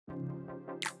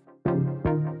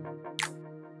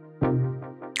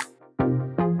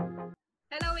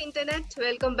internet,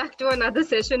 welcome back to another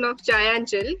session of Chai and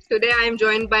Chill. Today I am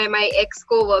joined by my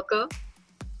ex-co-worker,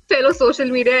 fellow social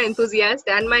media enthusiast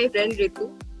and my friend Ritu.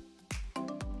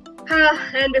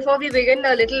 And before we begin,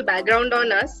 a little background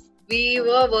on us. We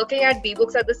were working at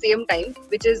BBooks at the same time,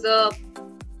 which is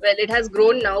it has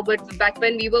grown now, but back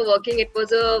when we were working, it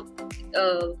was a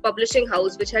publishing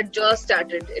house which had just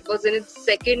started. It was in its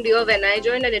second year when I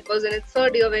joined, and it was in its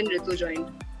third year when Ritu joined.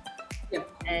 Yep.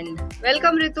 And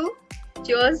welcome, Ritu.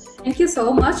 Cheers. Thank you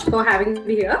so much for having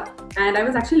me here. And I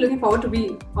was actually looking forward to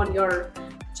be on your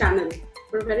channel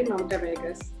for a very long time, I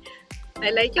guess. I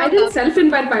like your I didn't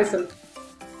self-invite myself.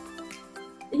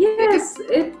 Yes,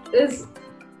 it is.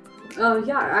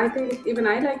 I think even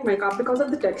I like my cup because of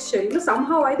the texture.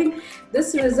 Somehow I think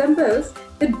this resembles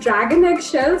the dragon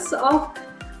eggshells of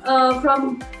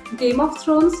from Game of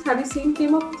Thrones. Have you seen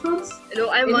Game of Thrones?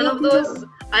 No, I'm one of those.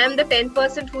 I am the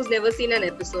 10% who's never seen an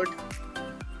episode.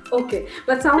 Okay,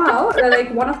 but somehow,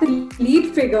 like one of the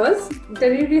lead figures,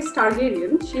 Daenerys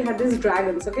Targaryen, she had these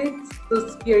dragons, okay,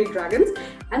 those fiery dragons,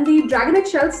 and the dragon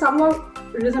eggshells somehow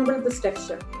resemble this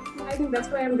texture. I think that's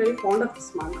why I'm very fond of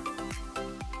this mug.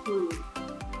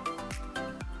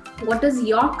 What does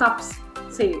your cup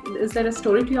say? Is there a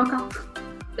story to your cup?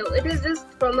 No, it is just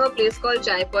from a place called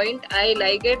Chai Point. I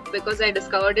like it because I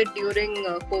discovered it during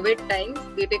COVID times.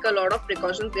 They take a lot of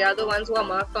precautions. They are the ones who are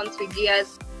marked on Swiggy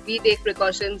as we take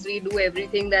precautions, we do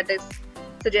everything that is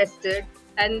suggested,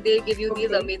 and they give you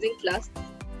these amazing flasks.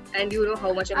 And you know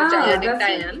how much of a chai addict I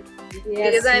am.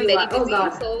 Yes, because I am very busy.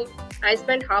 So I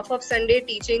spent half of Sunday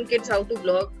teaching kids how to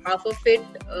blog, half of it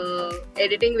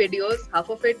editing videos, half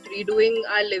of it redoing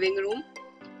our living room.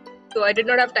 So I did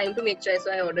not have time to make chai,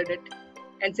 so I ordered it.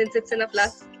 And since it's in a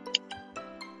flask,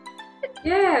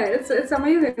 yeah, it's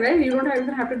amazing, right? You don't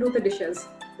even have to do the dishes.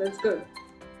 That's good.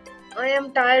 I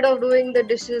am tired of doing the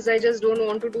dishes. I just don't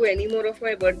want to do any more of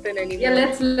my burden anymore.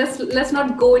 Yeah, let's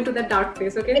not go into that dark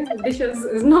place, okay? Dishes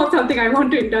is not something I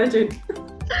want to indulge in.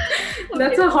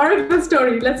 That's a horrible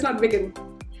story. Let's not begin.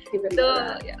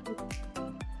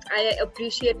 I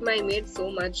appreciate my maid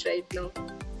so much right now.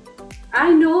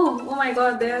 I know. Oh my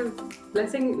God, they are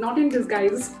blessing, not in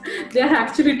disguise. They are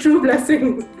actually true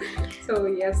blessings. So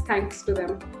yes, thanks to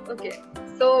them. Okay.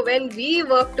 So when we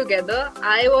worked together,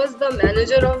 I was the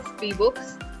manager of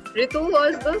BBooks. Ritu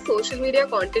was the social media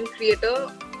content creator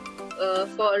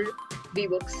for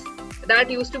BBooks.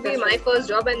 That used to be my first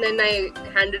job, and then I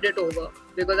handed it over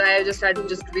because I just had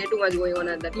way too much going on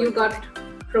at that point. You got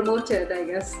promoted, I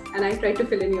guess, and I tried to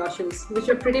fill in your shoes, which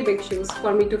were pretty big shoes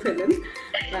for me to fill in.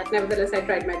 But nevertheless, I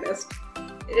tried my best.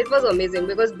 It was amazing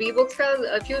because BBooks,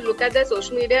 if you look at their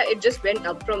social media, it just went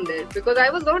up from there. Because I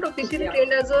was not officially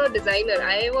trained as a designer.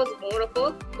 I was more of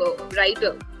a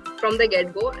writer from the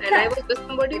get-go, and I was just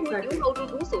somebody who knew how to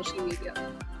do social media.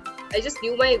 I just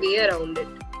knew my way around it.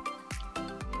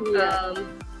 Yeah.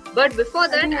 But before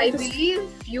that, I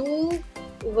believe you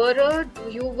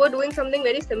were doing something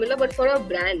very similar, but for a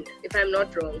brand, if I'm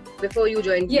not wrong, before you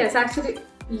joined. Yes, actually,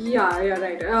 yeah,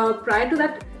 right. Prior to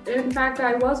that, in fact,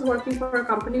 I was working for a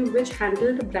company which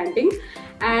handled branding,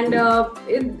 and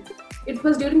it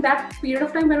was during that period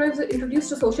of time when I was introduced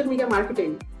to social media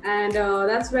marketing, and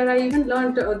that's where I even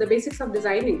learned the basics of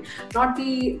designing, not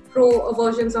the pro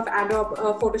versions of Adobe,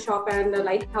 Photoshop and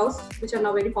Lighthouse, which are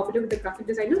now very popular with the graphic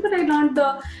designers, but I learned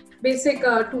the basic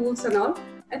tools and all.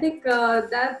 I think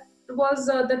that was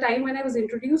the time when I was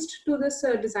introduced to this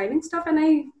designing stuff, and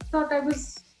I thought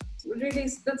that's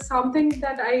something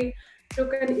that I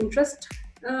took an interest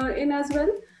in as well.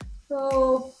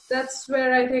 So that's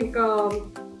where I think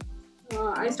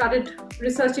I started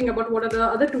researching about what are the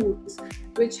other tools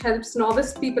which helps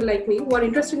novice people like me who are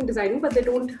interested in designing, but they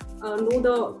don't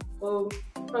know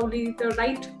probably the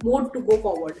right mode to go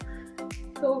forward.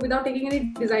 So without taking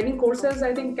any designing courses,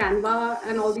 I think Canva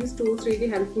and all these tools really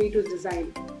helped me to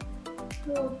design.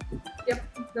 So yep,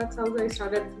 that's how I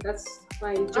started. That's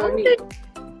my journey.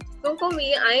 So for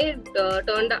me, I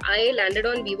landed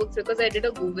on BBooks because I did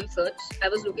a Google search. I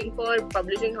was looking for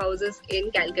publishing houses in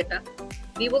Calcutta.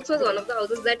 BBooks was one of the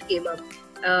houses that came up.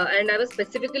 And I was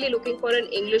specifically looking for an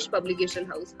English publication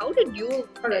house. How did you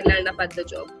land up at the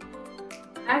job?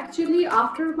 Actually,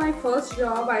 after my first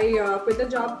job, I quit the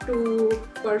job to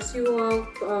pursue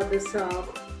this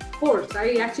course.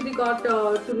 I actually got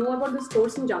to know about this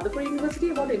course in Jadavpur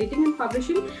University about editing and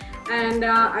publishing, and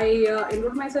I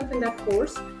enrolled myself in that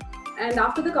course. And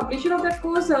after the completion of that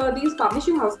course, these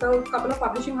publishing houses, a couple of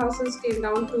publishing houses came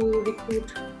down to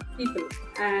recruit people,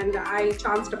 and I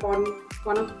chanced upon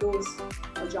one of those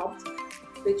jobs,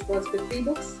 which was with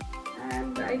BBooks,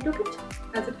 and I took it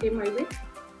as it came my way.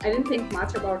 I didn't think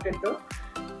much about it though.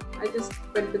 I just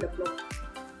went with the flow.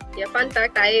 Yeah, fun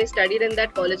fact, I studied in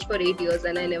that college for 8 years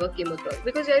and I never came across.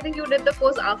 Because I think you did the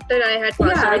course after I had passed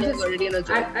Yeah, out I and I was just, already in a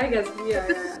job. I guess, yeah.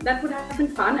 That would have been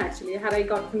fun actually. Had I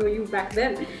got to know you back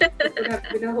then, it would have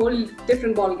been a whole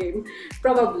different ball game.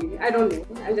 Probably, I don't know.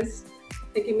 I'm just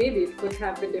thinking maybe it could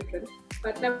have been different.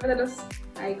 But nevertheless,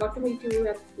 I got to meet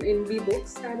you in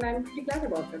V-Books, and I'm pretty glad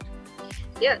about it.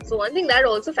 Yeah, so one thing that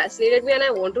also fascinated me and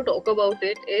I want to talk about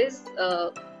it is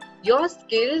your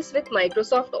skills with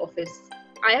Microsoft Office.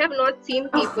 I have not seen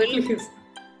Oh, people. please.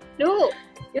 No,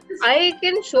 Yes. I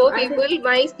can show I people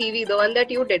my CV, the one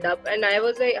that you did up, and I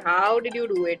was like, how did you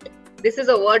do it? This is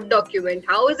a Word document.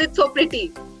 How is it so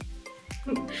pretty?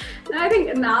 I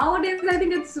think nowadays, I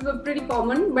think it's pretty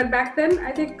common, but back then,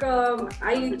 I think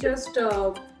I just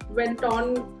went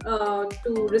on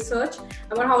to research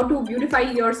about how to beautify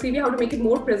your CV, how to make it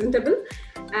more presentable,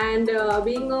 and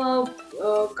being a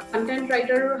content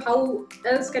writer, how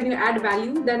else can you add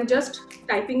value than just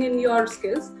typing in your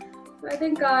skills? So I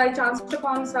think I chanced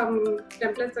upon some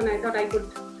templates, and I thought I could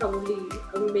probably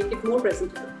make it more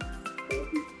presentable. So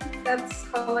that's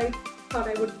how I thought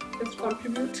I would just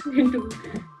contribute into.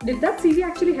 Did that CV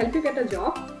actually help you get a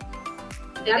job?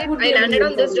 I be a landed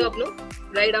on this million job, no?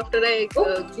 Right after I.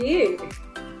 Okay.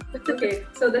 Okay.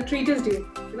 So the treat is due.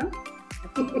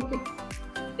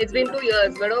 It's been 2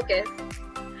 years, but okay.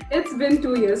 It's been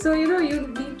 2 years, so you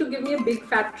need to give me a big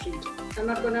fat treat. I'm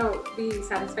not gonna be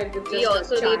satisfied with just We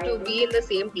also a chai. need to be in the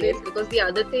same place because the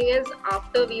other thing is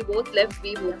after we both left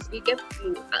V-Books, we kept,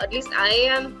 at least I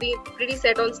am pretty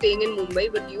set on staying in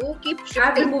Mumbai, but you keep shifting.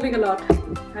 I've been moving a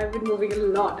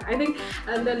lot. I think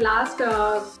in the last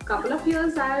couple of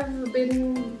years, I've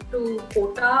been to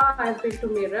Kota, I've been to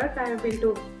Meerut, I've been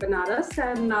to Banaras,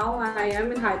 and now I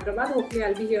am in Hyderabad. Hopefully,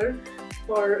 I'll be here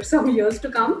for some years to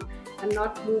come and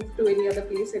not move to any other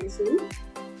place very soon.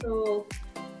 So,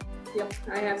 yep,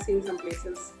 I have seen some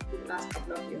places in the last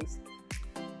couple of years.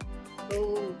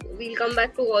 So we'll come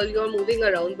back to all your moving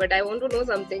around, but I want to know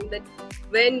something that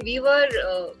when we were,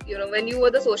 when you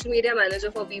were the social media manager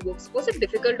for V-Books, was it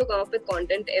difficult to come up with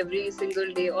content every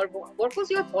single day, or what was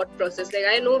your thought process? Like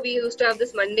I know we used to have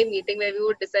this Monday meeting where we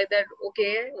would decide that,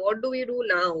 okay, what do we do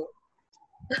now?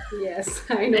 Yes,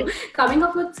 I know. Coming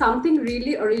up with something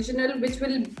really original which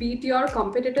will beat your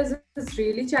competitors is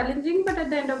really challenging. But at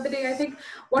the end of the day, I think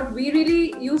what we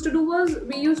really used to do was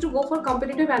we used to go for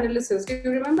competitive analysis. Do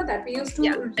you remember that? We used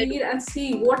to read and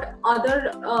see what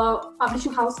other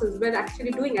publishing houses were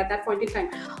actually doing at that point in time.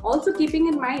 Also keeping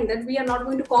in mind that we are not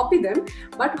going to copy them,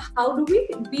 but how do we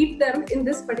beat them in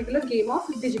this particular game of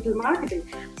digital marketing?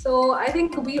 So I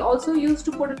think we also used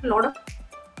to put a lot of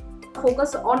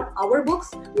focus on our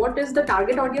books. What is the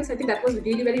target audience? I think that was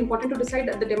really very important to decide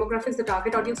the demographics, the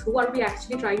target audience, who are we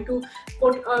actually trying to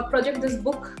project this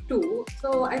book to.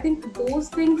 So I think those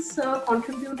things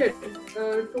contributed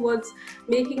towards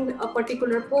making a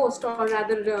particular post, or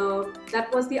rather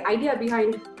that was the idea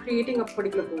behind creating a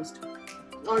particular post,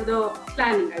 or the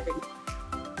planning, I think.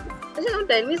 Now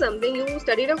tell me something, you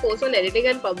studied a course on editing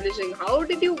and publishing. How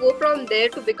did you go from there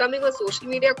to becoming a social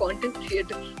media content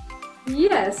creator?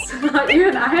 Yes,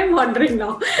 even I am wondering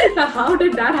now, how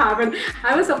did that happen?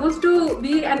 I was supposed to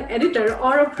be an editor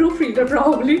or a proofreader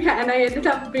probably, and I ended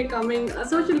up becoming a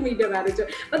social media manager.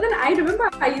 But then I remember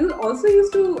I also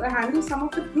used to handle some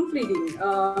of the proofreading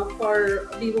for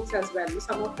V-Books as well.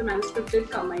 Some of the manuscripts did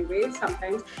come my way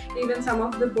sometimes, even some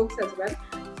of the books as well.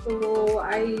 So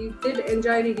I did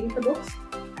enjoy reading the books.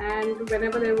 And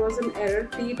whenever there was an error,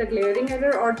 be it a glaring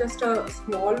error or just a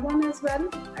small one as well,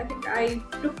 I think I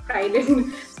took pride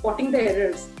in spotting the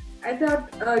errors. I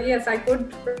thought, yes, I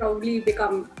could probably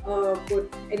become a good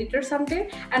editor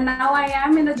someday. And now I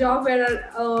am in a job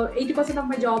where 80% of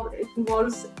my job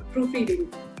involves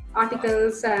proofreading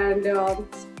articles and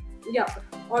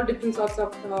all different sorts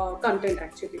of content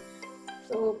actually.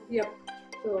 So, yeah.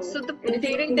 So the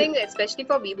proofreading thing, especially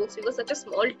for V-Books, we were such a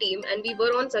small team and we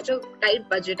were on such a tight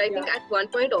budget. I think at one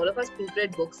point all of us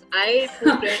proofread books. I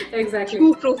proofread, exactly.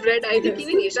 You proofread. I think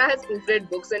even Isha has proofread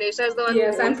books, and Isha is the one who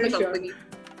owns the company.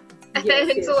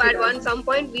 Sure. And so at some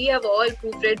point we have all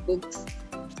proofread books.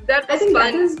 That was fun.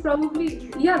 That is probably,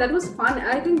 that was fun.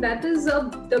 I think that is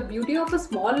the beauty of a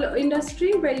small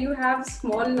industry where you have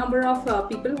small number of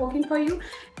people working for you.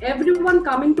 Everyone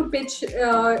coming to pitch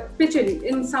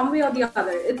in some way or the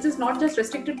other. It is not just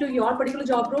restricted to your particular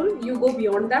job role. You go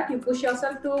beyond that. You push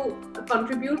yourself to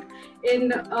contribute in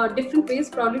different ways,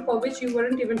 probably for which you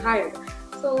weren't even hired.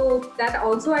 So that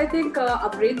also, I think,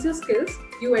 upgrades your skills.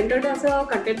 You entered as a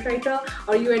content writer,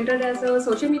 or you entered as a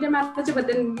social media manager, but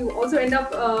then you also end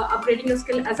up upgrading your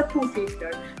skill as a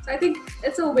proofreader. So I think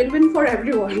it's a win-win for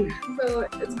everyone. So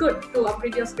it's good to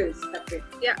upgrade your skills that way.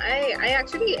 Yeah, I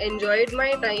actually enjoyed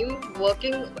my time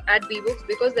working at bBooks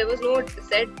because there was no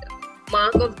set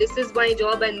mark of this is my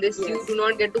job and this you do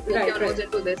not get to put your nose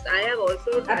into this. I have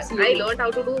also I learned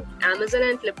how to do Amazon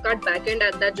and Flipkart backend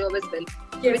at that job as well.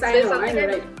 Yes, which I is know, something I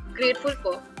know, I'm right. grateful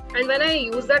for. And when I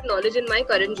use that knowledge in my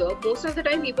current job, most of the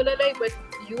time people are like, but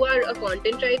you are a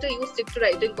content writer, you stick to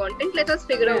writing content, let us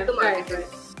figure out the marketing. Right.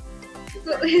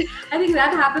 So, I think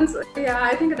that happens. Yeah,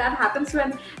 I think that happens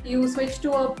when you switch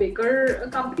to a bigger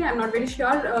company. I'm not very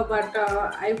sure, but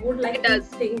I would like to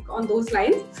think on those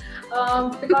lines,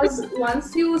 because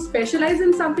once you specialize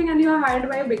in something and you are hired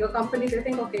by a bigger company, they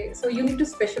think, okay, so you need to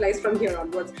specialize from here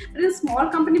onwards. But in a small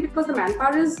company, because the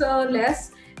manpower is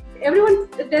less, everyone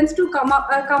tends to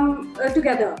come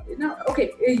together. You know,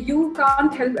 okay, you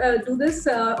can't help do this,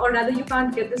 or rather, you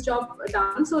can't get this job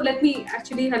done. So let me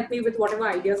actually help me with whatever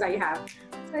ideas I have.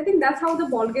 So I think that's how the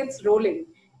ball gets rolling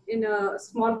in a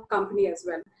small company as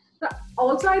well. So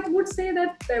also, I would say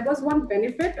that there was one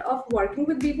benefit of working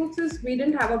with bBooks is we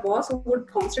didn't have a boss who would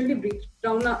constantly breathe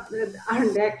down our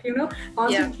neck, you know,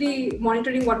 constantly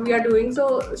monitoring what we are doing.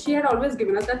 So she had always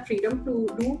given us that freedom to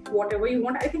do whatever you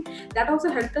want. I think that also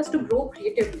helped us to grow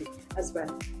creatively as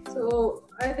well. So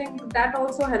I think that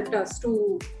also helped us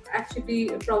to actually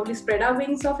probably spread our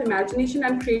wings of imagination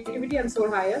and creativity and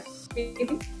soar higher.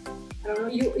 Maybe. I don't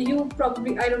know. You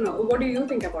probably, I don't know. What do you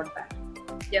think about that?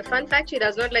 Yeah, fun fact, she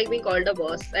does not like being called a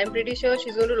boss. I'm pretty sure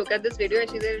she's going to look at this video and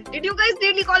she's like, did you guys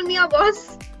really call me a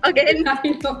boss again? I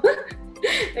know.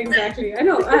 Exactly. I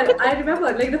know. I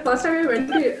remember, like, the first time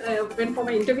I went for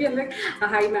my interview, I'm like,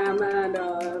 hi ma'am, and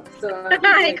so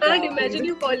I can't imagine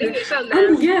you calling Isha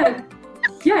ma'am.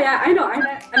 Yeah, I know. And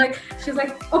like, she's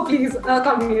like, oh, please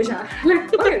call me Isha.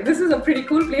 Like, okay, this is a pretty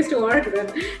cool place to work then.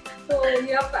 So,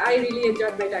 yep, I really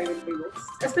enjoyed my time in bBooks,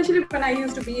 especially when I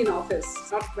used to be in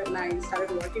office, not when I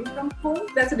started working from home.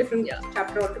 That's a different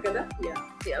chapter altogether.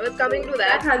 Yeah, but coming to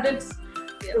that had its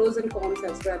pros and cons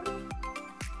as well.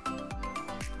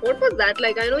 What was that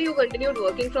like? I know you continued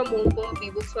working from home for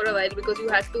bBooks for a while because you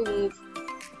had to move.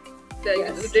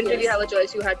 You didn't really have a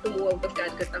choice. You had to move out of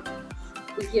Calcutta.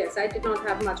 Yes, I did not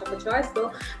have much of a choice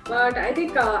though, but I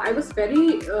think I was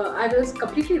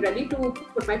completely ready to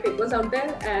put my papers out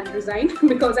there and resign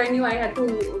because I knew I had to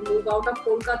move out of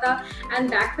Kolkata, and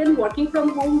back then working from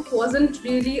home wasn't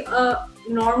really a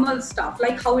normal stuff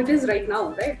like how it is right now,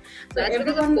 right? So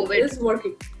everyone is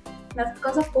working. That's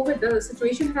because of COVID. The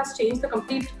situation has changed the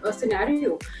complete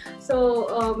scenario.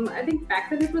 So I think back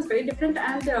then it was very different,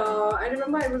 and I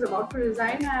remember I was about to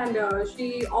resign, and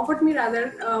she offered me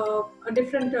rather a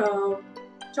different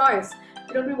choice.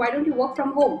 She told me, why don't you work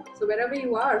from home? So wherever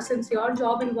you are, since your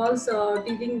job involves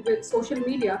dealing with social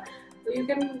media, so you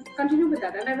can continue with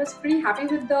that. And I was pretty happy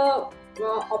with the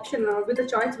option or with the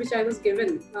choice which I was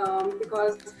given,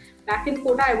 because back in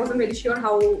Kota, I wasn't very sure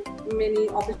how many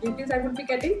opportunities I would be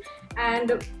getting,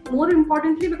 and more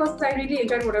importantly, because I really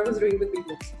enjoyed what I was doing with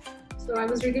bBooks. So I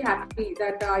was really happy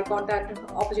that I got that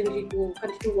opportunity to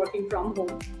continue working from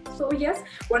home. So yes,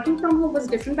 working from home was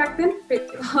different back then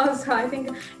because I think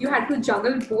you had to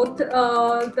juggle both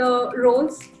the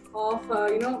roles of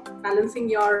balancing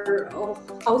your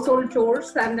household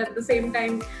chores and at the same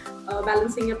time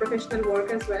balancing your professional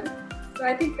work as well. So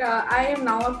I think I am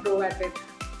now a pro at it.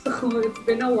 So it's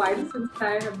been a while since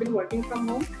I have been working from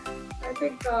home. I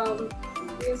think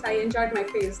yes, I enjoyed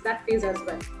that phase as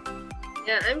well.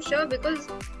 Yeah, I'm sure, because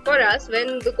for us,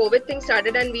 when the COVID thing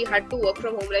started and we had to work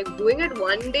from home, like doing it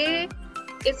one day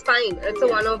is fine. It's a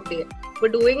one-off day.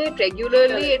 But doing it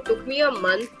regularly, it took me a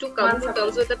month to come to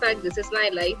terms with the fact this is my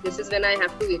life, this is when I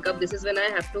have to wake up, this is when I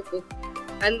have to cook.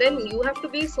 And then you have to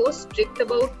be so strict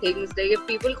about things. Like if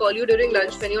people call you during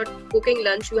lunch, when you're cooking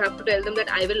lunch, you have to tell them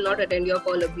that I will not attend your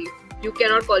call, Abhi. You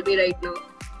cannot call me right now.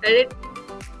 And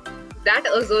that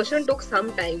assertion took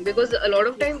some time, because a lot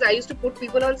of times I used to put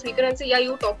people on speaker and say, yeah,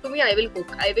 you talk to me, I will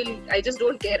cook. I just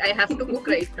don't care. I have to cook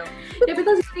right now. Yeah,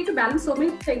 because you need to balance so many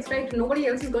things, right? Nobody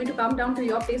else is going to come down to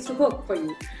your place to cook for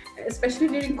you, especially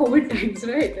during COVID times,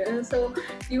 right? So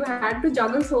you had to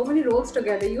juggle so many roles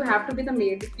together. You have to be the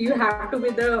maid, you have to be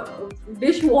the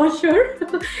dishwasher,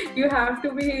 you have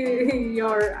to be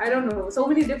so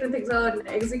many different things, an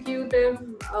executive,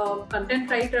 content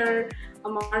writer, a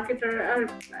marketer.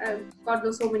 God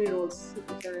knows, so many roles.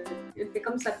 It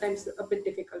becomes at times a bit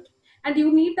difficult, and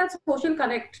you need that social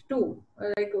connect too,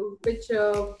 which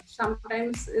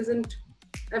sometimes isn't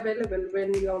available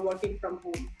when you're working from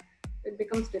home. it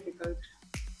becomes difficult.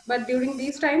 But during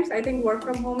these times, I think work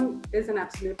from home is an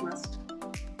absolute must.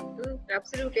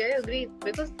 Absolutely, I agree.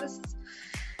 Because this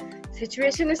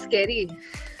situation is scary.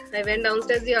 I went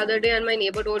downstairs the other day and my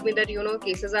neighbor told me that,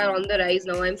 cases are on the rise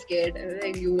now. I'm scared. And I'm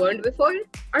like, you weren't before,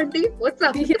 auntie? What's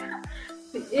up? Yeah,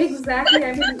 exactly.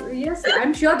 I mean, yes,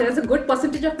 I'm sure there's a good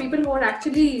percentage of people who are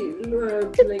actually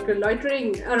like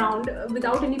loitering around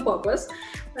without any purpose,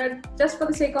 but just for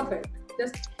the sake of it,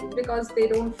 just because they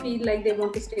don't feel like they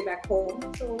want to stay back home.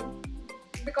 So,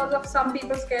 because of some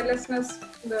people's carelessness,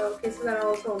 the cases are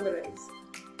also on the rise.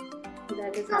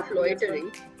 That is Not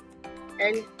loitering.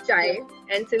 And chai,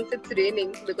 and since it's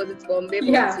raining because it's Bombay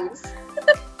monsoons,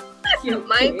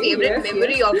 my favorite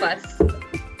memory of us.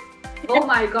 Oh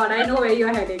my god, I know where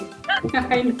you're heading.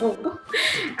 I know.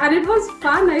 And it was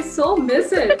fun. I so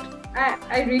miss it.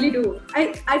 I really do.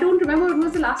 I don't remember when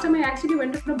was the last time I actually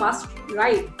went on a bus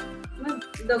ride.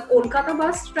 The Kolkata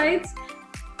bus rides,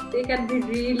 they can be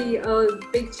really a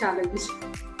big challenge.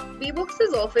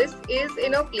 Bbox's office is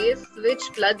in a place which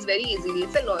floods very easily.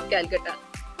 It's in North Calcutta.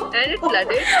 And it's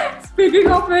flooded. Speaking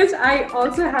of which, I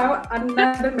also have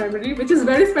another memory which is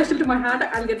very special to my heart.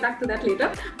 I'll get back to that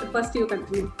later. But first you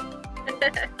continue.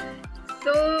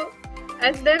 So,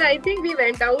 and then I think we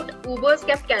went out. Ubers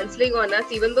kept cancelling on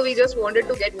us even though we just wanted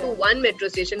to get to one metro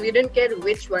station. We didn't care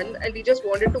which one and we just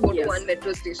wanted to go to one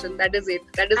metro station. That is it.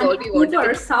 That is all we wanted.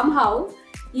 Uber somehow,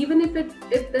 even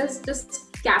if there's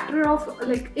just scatter of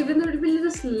like, even though it will be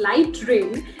just light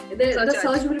rain, the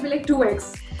surge will be like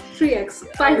 2x, 3x,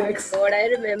 5x. Oh God, I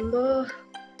remember.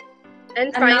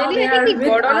 And finally, I think we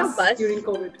got on a bus during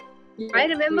COVID. I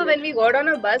remember when we got on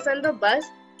a bus and the bus,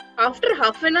 after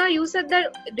half an hour, you said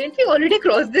that, didn't we already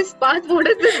cross this path? What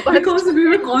is this bus? Because we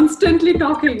were constantly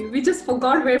talking. We just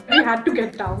forgot where we had to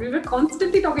get down. We were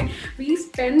constantly talking. We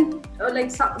spent like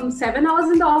 7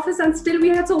 hours in the office and still we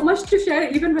had so much to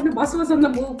share even when the bus was on the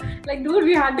move. Like, dude,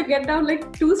 we had to get down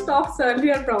like 2 stops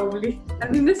earlier probably. And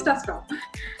we missed our stop.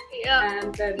 Yeah.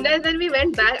 And then we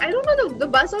went back. I don't know, the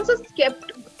bus also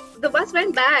the bus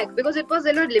went back because it was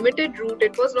in a limited route.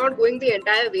 It was not going the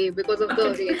entire way because of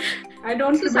the rain. I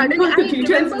don't so remember suddenly, the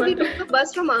details. We took the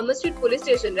bus from Amber Street police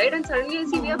station, right? And suddenly I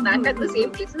see we are back at the same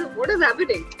place. What is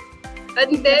happening?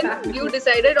 And then you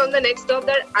decided on the next stop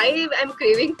that I am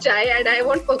craving chai and I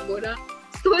want pakoda.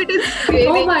 So it is raining.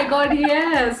 Oh my god,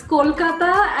 yes.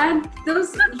 Kolkata and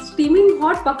those steaming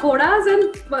hot pakoras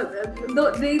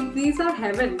and these are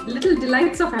heaven. Little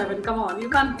delights of heaven. Come on,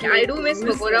 you can't. I do miss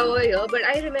pakora over here, but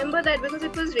I remember that because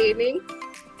it was raining.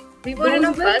 We were in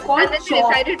a bus and then we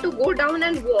decided to go down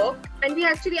and walk. And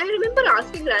I remember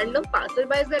asking random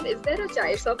passerbys that is there a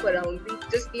chai shop around? We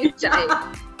just need chai.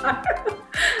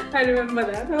 I remember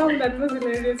that. Oh, that was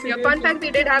hilarious. Yeah, fun fact, we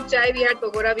did have chai, we had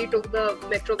pakora, we took the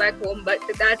metro back home. But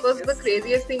that was the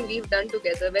craziest thing we've done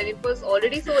together. When it was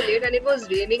already so late and it was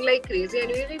raining like crazy. And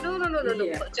we were like, no.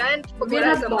 Yeah. Chai and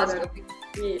pakora is a must.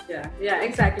 Yeah,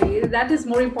 exactly. That is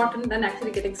more important than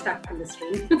actually getting stuck in this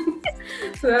rain.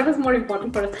 So that was more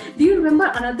important for us. Do you remember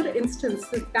another instance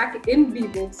back in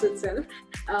Bbox itself?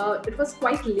 It was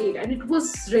quite late and it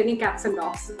was raining cats and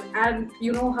dogs. And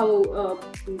you know how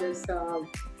this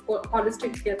College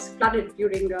Street gets flooded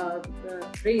during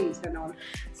rains and all.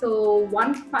 So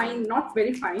one fine, not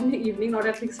very fine evening, not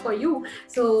at least for you.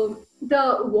 So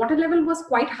the water level was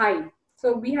quite high.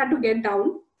 So we had to get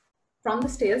down from the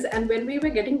stairs, and when we were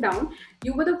getting down,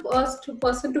 you were the first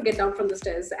person to get down from the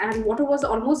stairs, and water was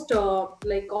almost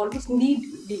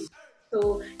knee deep.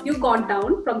 So you got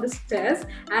down from the stairs,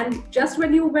 and just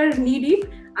when you were knee deep,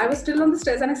 I was still on the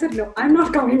stairs, and I said, "No, I'm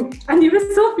not coming." And you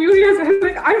were so furious. I was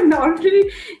like, "I'm already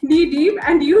knee deep,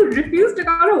 and you refused to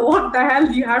come. What the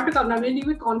hell? You have to come." I mean, you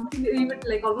were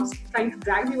like almost trying to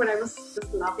drag me, but I was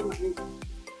just laughing at me.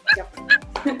 Yep.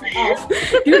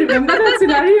 Do you remember that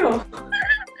scenario?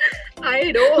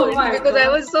 I don't,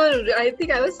 because God. I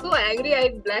think I was so angry, I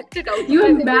blacked it out. You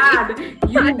were mad.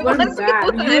 You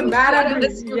were mad at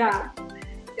me. Yeah.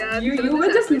 You were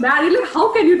just mad. You're like,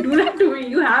 how can you do that to me?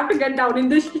 You have to get down in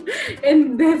this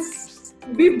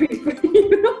beep.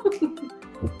 You know?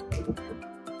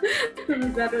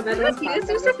 that was the place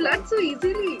used to flood so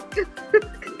easily.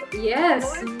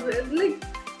 Yes.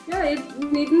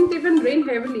 It needn't even rain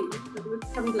heavily. With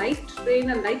some light rain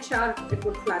and light shower, it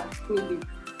would flood maybe.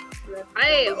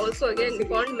 I also, again,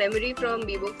 fond memory from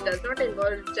Bbox does not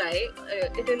involve chai.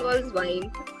 It involves wine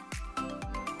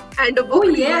and a book. Oh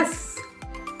yes,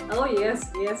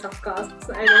 of course.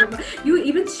 I remember. You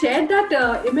even shared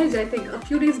that image, I think, a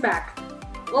few days back.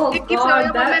 Oh, it keeps coming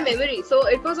up on my memory. So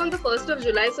it was on the 1st of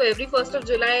July. So every 1st of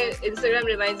July, Instagram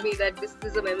reminds me that this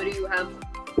is a memory you have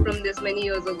from this many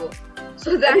years ago.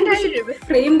 So that I think we I should remember.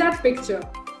 frame that picture.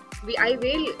 I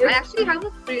will. I actually have a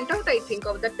printout, I think,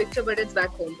 of that picture, but it's back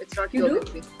home. It's not You here do?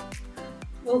 with me.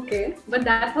 Okay, but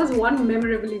that was one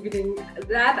memorable evening.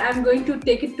 That I'm going to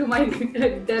take it to my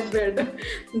deathbed.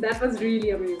 That was really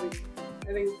amazing.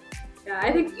 I think,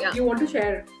 I think Yeah. you want to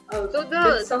share. So the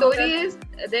bits of story that. is,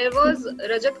 there was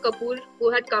Rajat Kapoor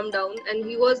who had come down, and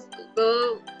he was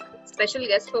the special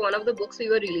guest for one of the books we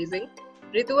were releasing.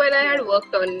 Ritu and I had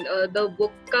worked on the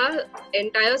book ka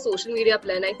entire social media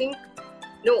plan. I think,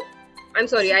 no, I'm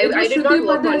sorry, It was I did Shruti not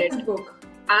work on Upadhyay's it. book.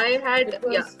 I had, It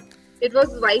was, yeah, it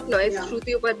was White Noise, Yeah.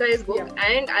 Shruti Upadhyay's book,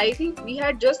 and I think we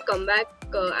had just come back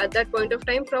at that point of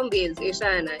time from Wales, Isha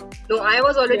and I. No, I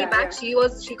was already Yeah, back. yeah.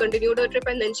 She continued her trip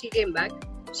and then she came back.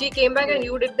 She came back and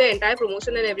you did the entire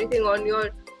promotion and everything on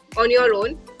your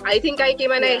own. I think I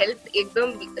came and I Yeah. helped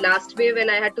ekdam last way when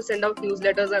I had to send out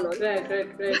newsletters and all. Right.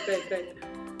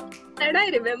 And I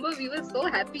remember we were so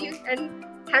happy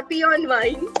on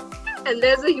wine. And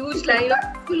there's a huge line of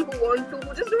people who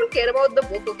just don't care about the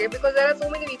book, okay? Because there are so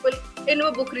many people in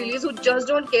a book release who just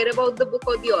don't care about the book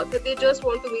or the author. They just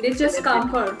want to meet They the just celebrity. come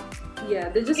for,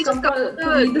 they just They come just for come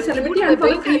to meet the celebrity and for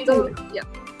the free food. Yeah.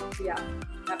 Yeah,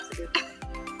 absolutely.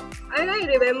 And I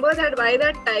remember that by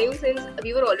that time, since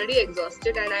we were already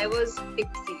exhausted and I was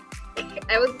tipsy,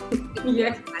 I was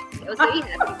Yeah. very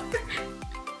happy.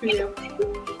 Yeah.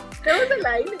 There was a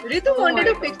line. Ritu wanted my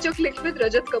a God. picture clicked with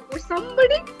Rajat Kapoor.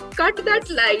 Somebody cut that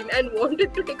line and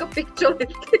wanted to take a picture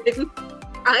with him.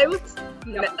 I was,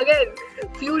 again,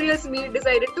 furious me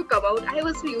decided to come out. I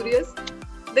was furious.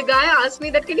 The guy asked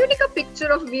me that, can you take a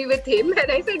picture of me with him?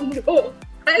 And I said, no.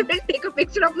 I will take a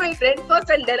picture of my friend first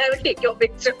and then I will take your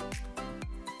picture.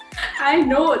 I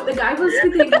know, the guy was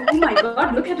thinking, oh my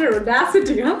god, look at her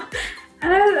audacity, huh?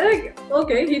 And I was like,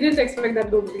 okay, he didn't expect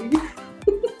that nobody.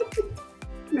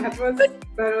 That was amazing.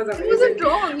 It wasn't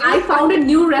wrong. I found a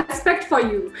new respect for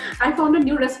you.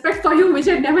 Which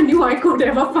I never knew I could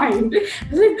ever find. I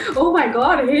was like, oh my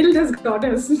god, hail this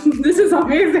goddess. This is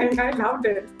amazing. I loved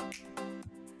it.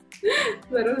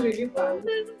 That was really fun.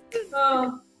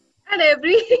 And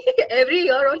every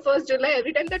year on 1st July,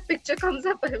 every time that picture comes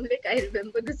up, I'm like, I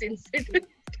remember this incident.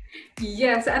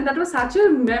 Yes, and that was such a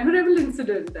memorable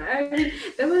incident. I mean,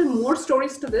 there were more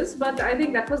stories to this, but I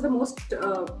think that was the most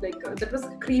that was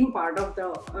the cream part of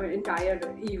the entire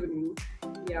evening.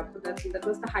 Yeah, but that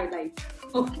was the highlight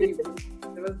of the evening.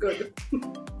 It was good.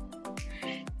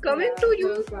 Coming to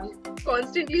you,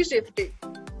 constantly shifting.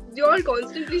 Your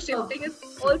constantly shifting is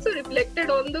also reflected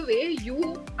on the way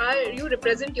you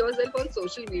represent yourself on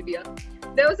social media.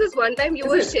 There was this one time you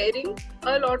were sharing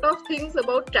a lot of things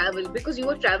about travel because you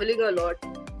were traveling a lot.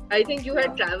 I think you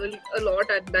had traveled a lot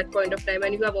at that point of time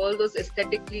and you have all those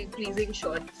aesthetically pleasing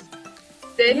shots.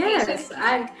 Then Yes.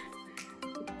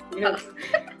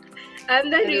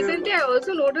 And then recently I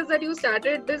also noticed that you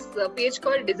started this page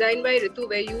called Designed by Ritu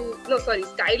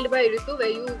Styled by Ritu, where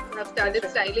you have started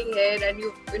styling hair and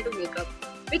you into makeup,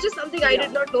 which is something I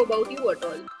did not know about you at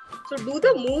all. So do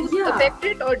the moves affect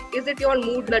it or is it your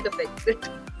mood that affects it?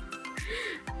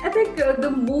 I think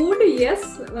the mood,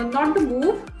 yes, not the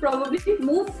move, probably.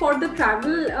 Move for the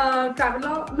travelogue,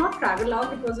 not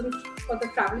travelogue, it wasn't for the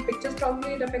travel pictures,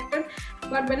 probably it affected.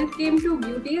 But when it came to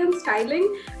beauty and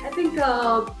styling, I think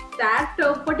that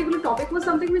particular topic was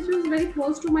something which was very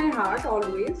close to my heart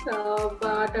always,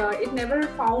 but it never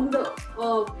found it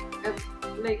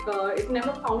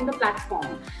never found a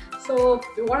platform. So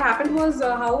what happened was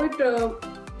how it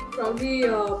probably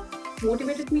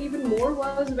motivated me even more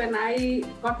was when I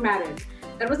got married.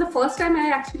 That was the first time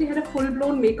I actually had a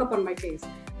full-blown makeup on my face.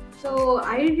 So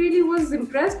I really was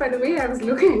impressed by the way I was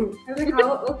looking. I was like,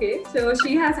 how, okay, so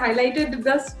she has highlighted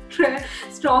the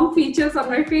strong features on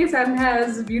my face and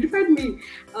has beautified me.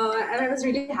 And I was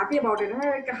really happy about it.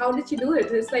 Like, how did she do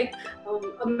it? It's like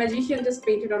a magician just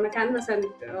painted on a canvas and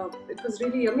it was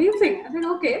really amazing. I was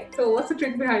like, okay, so what's the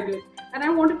trick behind it? And I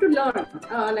wanted to learn,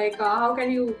 how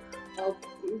can you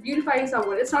beautify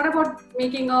someone. It's not about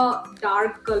making a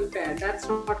dark curl pair. That's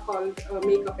not called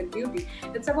makeup and beauty.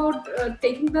 It's about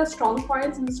taking the strong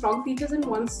points and the strong features in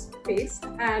one's face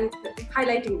and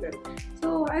highlighting them.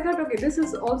 So I thought, okay, this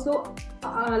is also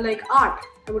like art,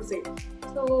 I would say.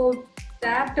 So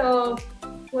that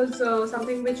was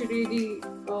something which really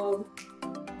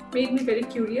made me very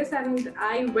curious, and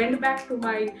I went back to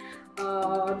my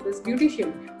this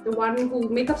beautician, the one who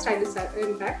makeup stylist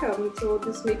in fact. So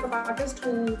this makeup artist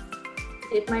who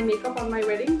did my makeup on my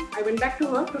wedding, I went back to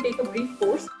her to take a brief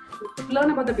course to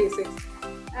learn about the basics,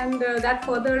 and that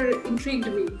further intrigued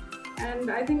me.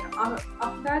 And I think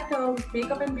after that,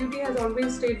 makeup and beauty has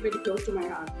always stayed very close to my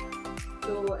heart.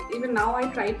 So even now I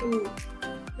try to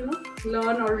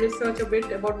learn or research a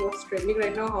bit about what's trending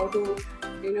right now, how to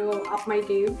up my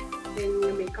game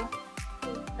in makeup.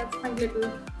 So that's my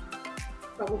little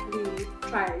probably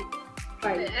try.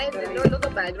 I did not know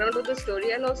the background of the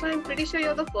story, and also I'm pretty sure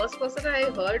you're the first person I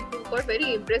heard who got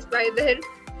very impressed by their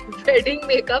wedding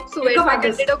makeup. So went back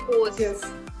and did a course. Yes.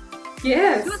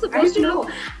 You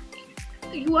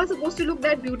are supposed to look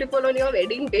that beautiful on your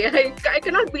wedding day. I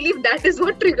cannot believe that is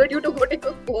what triggered you to go take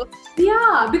a course.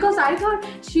 Yeah, because I thought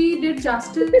she did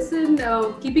justice in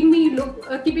keeping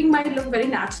my look very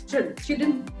natural. She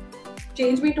didn't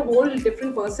change me to a whole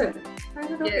different person. I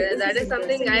thought, okay, that is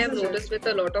something I have noticed with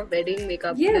a lot of wedding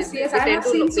makeup. Yes, I have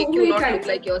seen so many times. Look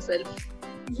like yourself.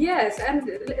 Yes, and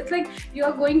it's like you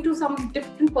are going to some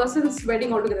different person's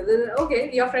wedding altogether.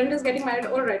 Okay, your friend is getting married.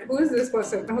 All right, who is this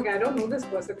person? Okay, I don't know this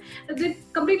person. They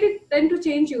completely tend to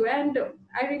change you, and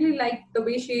I really liked the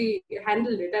way she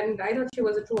handled it, and I thought she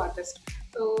was a true artist.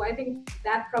 So I think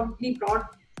that probably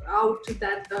brought out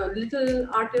that little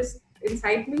artist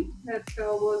inside me that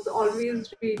was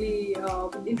always really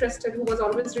interested, who was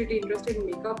always really interested in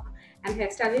makeup and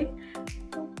hairstyling.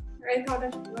 So I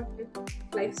thought,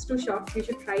 life's too short, we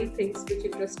should try things which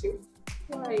interest you.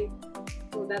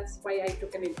 So that's why I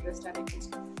took an interest and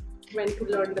I went to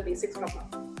learn the basics from her.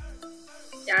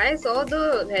 Yeah, I saw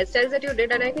the hairstyles that you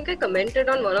did, and I think I commented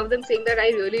on one of them saying that I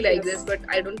really like this, but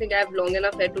I don't think I have long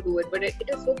enough hair to do it. But it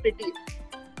is so pretty.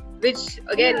 Which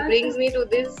again brings me to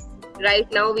this.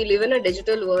 Right now we live in a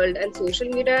digital world, and social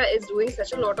media is doing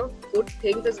such a lot of good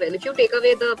things as well. If you take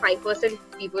away the 5%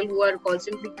 people who are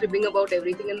constantly cribbing about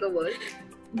everything in the world,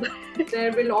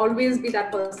 there will always be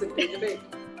that percentage, right?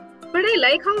 But I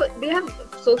like how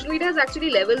social media has actually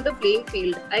leveled the playing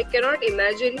field. I cannot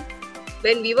imagine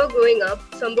when we were growing up,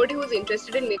 somebody who's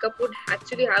interested in makeup would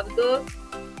actually have the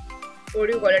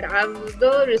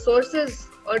resources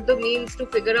or the means to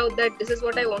figure out that this is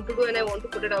what I want to do and I want to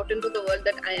put it out into the world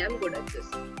that I am good at this.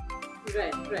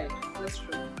 Right, that's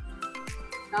true.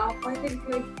 Now I think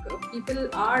people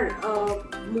are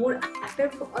more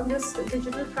active on this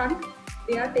digital front.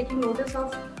 They are taking notice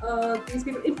of these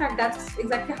people. In fact, that's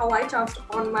exactly how I chanced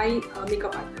on my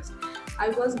makeup artist. I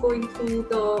was going through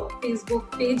the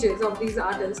Facebook pages of these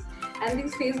artists, and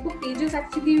these Facebook pages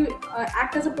actually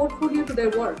act as a portfolio to their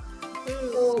work.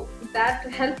 So that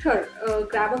helped her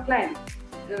grab a client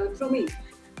through me.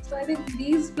 So I think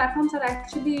these platforms are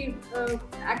actually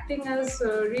acting as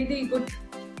really good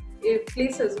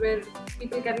places where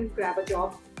people can grab a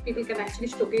job, people can actually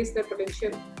showcase their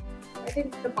potential. I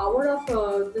think the power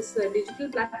of this digital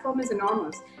platform is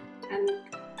enormous, and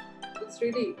it's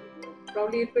really,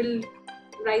 probably it will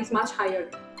rise much higher,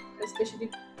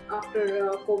 especially after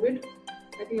COVID.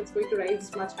 I think it's going to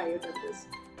rise much higher than this.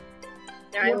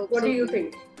 Yeah, what do you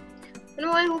think?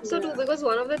 No, I hope so too, because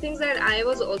one of the things that I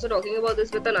was also talking about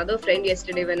this with another friend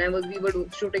yesterday when we were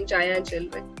shooting Chaya and Chill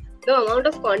with. The amount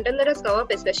of content that has come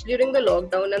up, especially during the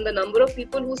lockdown, and the number of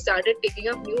people who started taking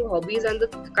up new hobbies and the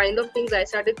kind of things I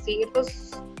started seeing,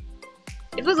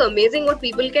 it was amazing what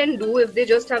people can do if they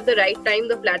just have the right time,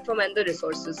 the platform and the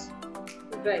resources.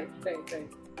 Right.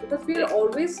 Because we are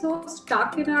always so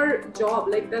stuck in our job,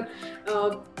 like the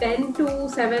 10 to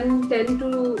 7, 10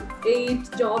 to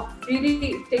 8 job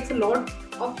really takes a lot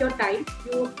of your time.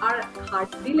 You are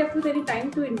hardly left with any time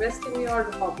to invest in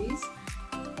your hobbies.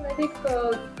 So I think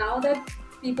now that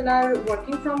people are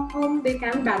working from home, they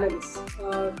can balance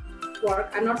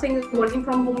work. I'm not saying working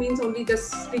from home means only just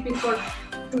sleeping for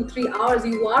 2-3 hours.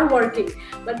 You are working,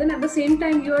 but then at the same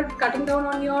time you are cutting down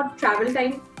on your travel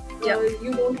time.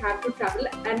 You don't have to travel,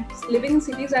 and living in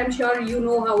cities, I'm sure you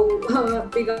know how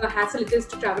big a hassle it is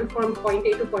to travel from point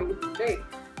A to point B, right?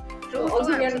 So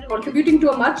also we are contributing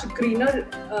to a much greener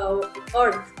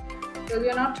earth, so we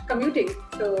are not commuting,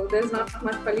 so there's not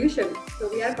much pollution, so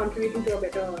we are contributing to a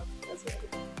better earth as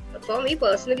well. For me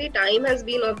personally, time has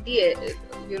been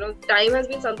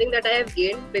something that I have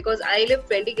gained, because I live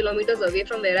 20 kilometers away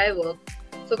from where I work.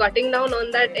 So cutting down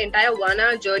on that entire 1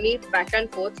 hour journey back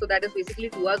and forth, so that is basically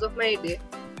 2 hours of my day.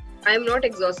 I am not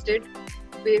exhausted.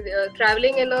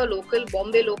 Traveling in a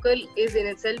Bombay local is in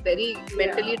itself very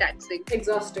mentally taxing.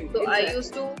 Exhausting. So exactly. I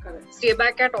used to stay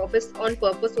back at office on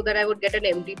purpose so that I would get an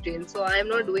empty train. So I am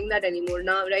not doing that anymore.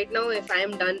 Right now, if I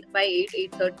am done by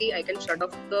 8:30, I can shut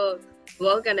off the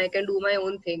work and I can do my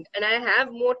own thing. And I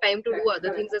have more time to do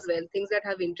other things as well, things that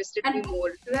have interested me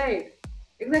more. Right.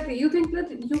 Exactly. You think that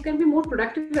you can be more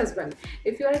productive as well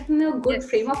if you are in a good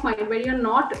frame of mind where you're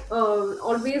not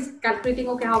always calculating,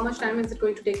 okay, how much time is it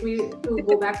going to take me to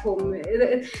go back home?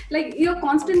 Like you're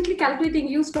constantly calculating,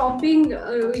 you stop being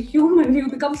human, you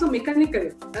become so mechanical.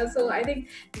 So I think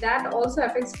that also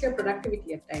affects your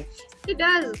productivity at times. It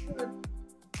does.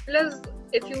 Plus,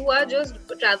 if you are just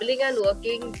traveling and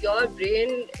working, your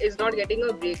brain is not getting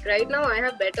a break. Right now, I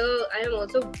am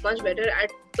also much better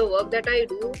at the work that I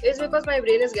do, is because my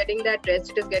brain is getting that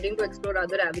rest. It is getting to explore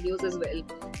other avenues as well.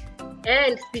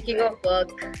 And speaking of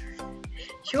work,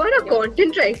 you are a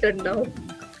content writer now.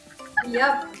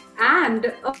 Yep,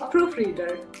 and a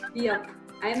proofreader. Yep,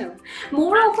 I know.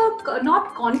 More of a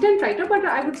not content writer, but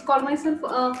I would call myself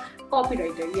a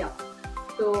copywriter. Yeah.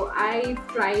 So I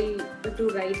try to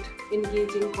write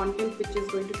engaging content which is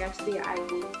going to catch the eye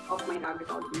of my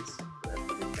target audience. That's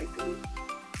what I try to do.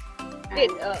 Wait,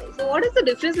 so what is the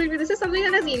difference between this? Is something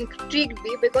that has intrigued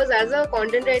me, because as a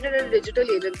content writer at a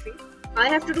digital agency, I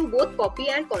have to do both copy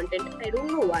and content. I don't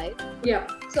know why. Yeah.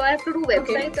 So I have to do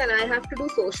websites, and I have to do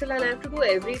social, and I have to do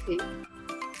everything.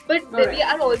 But we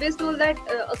are always told that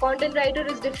a content writer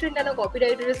is different and a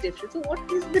copywriter is different. So what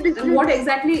is the difference? And what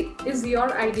exactly is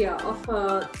your idea of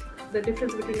the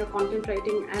difference between a content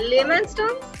writing and layman's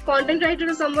terms? Content writer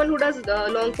is someone who does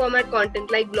long format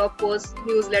content like blog posts,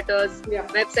 newsletters,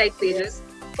 website pages.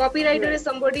 Copywriter is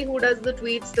somebody who does the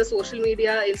tweets, the social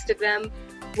media, Instagram,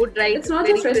 would write. It's not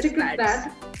just restricted to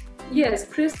that. Yes,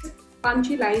 crisp,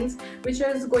 punchy lines, which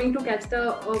is going to catch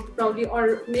the probably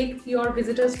or make your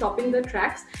visitors stopping the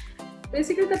tracks.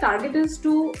 Basically, the target is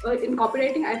to in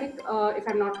copywriting. I think, if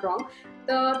I'm not wrong,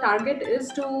 the target is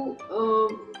to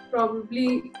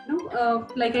probably,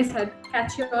 like I said,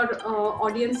 catch your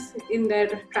audience in their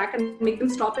track and make them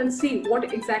stop and see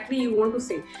what exactly you want to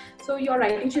say. So your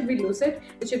writing should be lucid.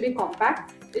 It should be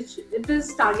compact. It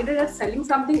is targeted at selling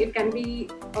something. It can be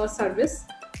a service.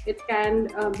 It can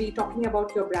be talking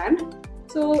about your brand.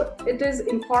 So it is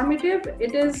informative.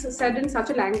 It is said in such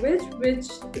a language which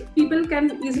people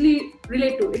can easily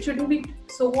relate to. It shouldn't be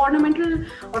so ornamental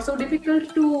or so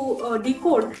difficult to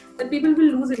decode that people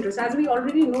will lose interest. As we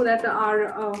already know that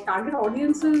our target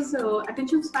audience's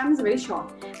attention span is very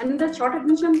short. And in that short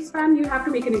attention span, you have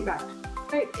to make an impact.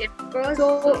 Right? It was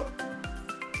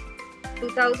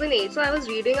 2008. So I was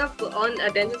reading up on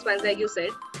attention spans, like you said.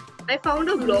 I found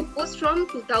a blog post from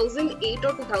 2008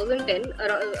 or 2010,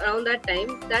 around that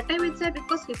time. That time it said it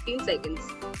was 15 seconds.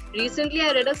 Recently,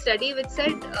 I read a study which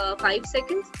said 5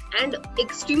 seconds, and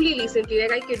extremely recently,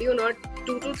 like I kid you not,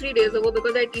 2 to 3 days ago,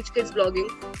 because I teach kids blogging,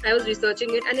 I was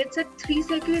researching it, and it said 3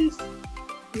 seconds.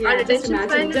 Yeah, just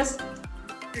imagine,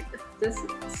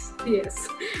 yes,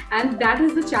 and that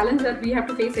is the challenge that we have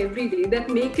to face every day,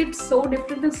 that make it so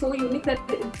different and so unique that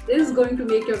it is going to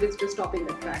make your visitors stop in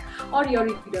the track, or your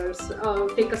readers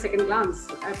take a second glance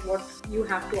at what you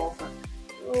have to offer.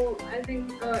 So I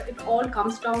think it all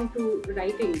comes down to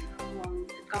writing.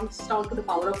 It comes down to the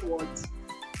power of words,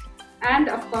 and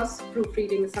of course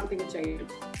proofreading is something which I do.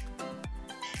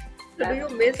 So do you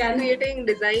miss creating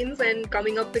designs and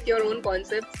coming up with your own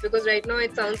concepts? Because right now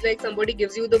it sounds like somebody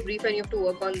gives you the brief and you have to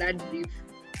work on that brief.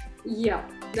 Yeah,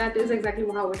 that is exactly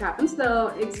how it happens.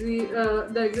 The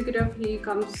executive, he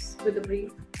comes with the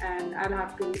brief, and I'll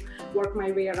have to work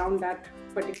my way around that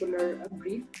particular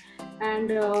brief.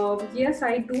 And yes,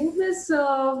 I do miss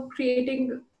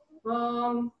creating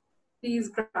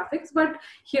these graphics, but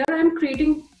here I'm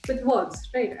creating with words,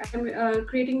 right? I'm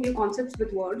creating new concepts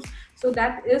with words. So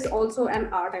that is also an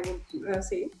art, I would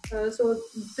say. So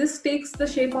this takes the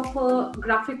shape of a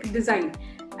graphic design,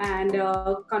 and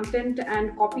content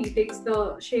and copy takes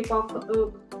the shape of,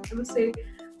 I would say,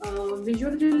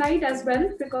 visual delight as well,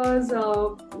 because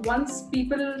once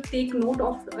people take note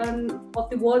of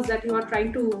the words that you are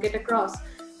trying to get across,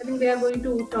 I think they are going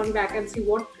to turn back and see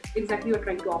what exactly you are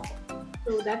trying to offer.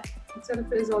 So that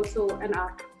itself is also an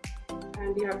art,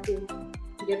 and you have to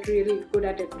get really good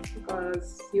at it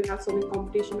because you have so many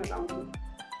competition around you.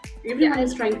 Everyone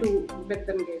is trying to bet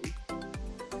them game.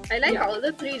 I like all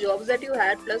the 3 jobs that you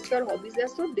had plus your hobbies. They are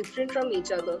so different from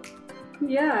each other.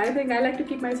 Yeah, I think I like to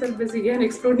keep myself busy and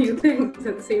explore new things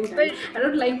at the same time. But I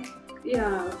don't like,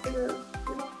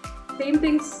 same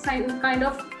things kind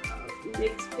of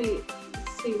makes me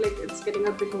seem like it's getting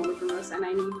a bit monotonous, and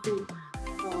I need to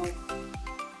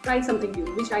try something new,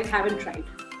 which I haven't tried.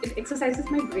 It exercises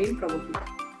my brain probably.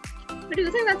 But do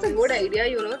you think that's a good idea,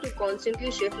 to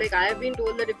constantly shift? Like I have been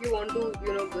told that if you want to,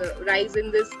 rise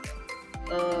in this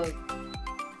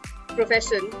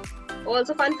profession.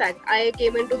 Also, fun fact, I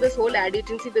came into this whole ad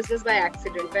agency business by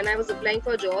accident. When I was applying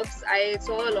for jobs, I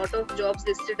saw a lot of jobs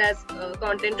listed as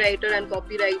content writer and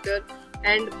copywriter.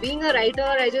 And being a writer,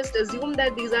 I just assumed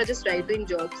that these are just writing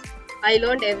jobs. I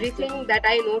learned everything that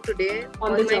I know today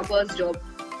on my first job.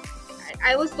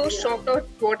 I was so shocked at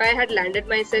what I had landed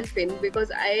myself in,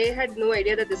 because I had no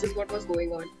idea that this is what was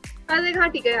going on. I was like, हाँ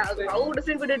ठीक है. How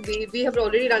different could it be? We have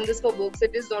already done this for books.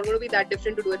 It is not going to be that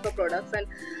different to do it for products. And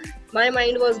my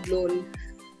mind was blown.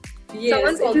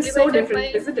 Yes, it is so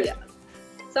different, isn't it? Yeah.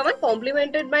 Someone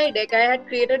complimented my deck. I had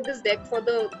created this deck for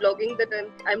the blogging that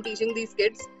I'm teaching these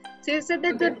kids. So he said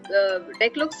that the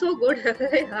deck looks so good.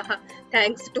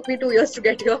 Thanks. It took me 2 years to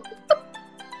get here.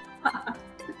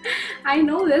 I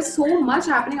know there's so much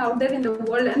happening out there in the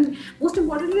world, and most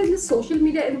importantly in this social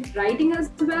media and writing as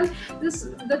well,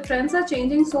 the trends are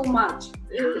changing so much.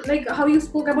 Like how you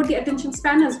spoke about the attention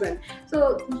span as well.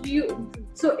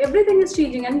 So everything is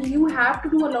changing, and you have to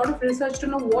do a lot of research to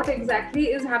know what exactly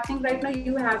is happening right now.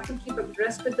 You have to keep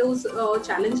abreast with those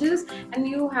challenges, and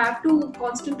you have to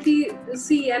constantly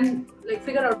see and like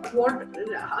figure out what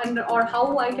or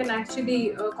how I can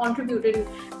actually contribute in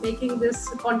making this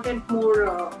content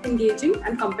more engaging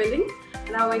and compelling,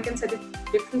 and how I can set it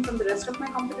different from the rest of my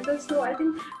competitors. So I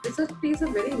think research plays a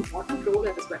very important role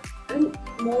as well. I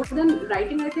think more than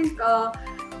writing, I think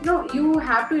you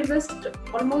have to invest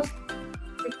almost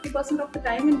 50% of the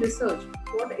time in research.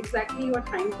 What exactly you are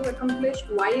trying to accomplish,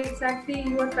 why exactly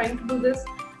you are trying to do this.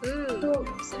 So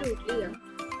absolutely, yeah.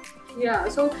 Yeah,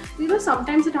 so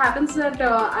sometimes it happens that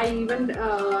I even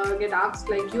get asked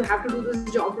like, you have to do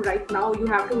this job right now, you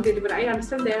have to deliver. I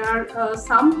understand there are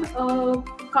some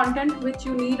content which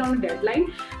you need on a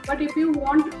deadline, but if you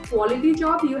want quality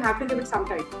job, you have to give it some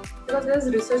time, because there's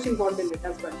research involved in it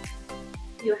as well.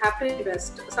 You have to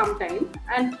invest some time.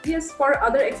 And yes, for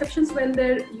other exceptions, when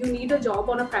you need a job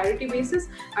on a priority basis,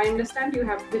 I understand you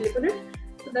have to deliver it.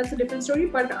 So that's a different story.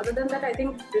 But other than that, I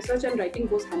think research and writing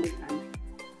goes hand in hand.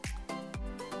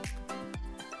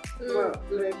 Well,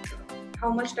 like,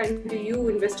 how much time do you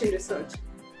invest in research?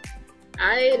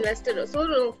 I invested. So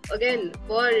no, again,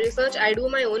 for research, I do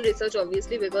my own research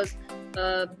obviously, because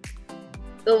the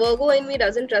Virgo in me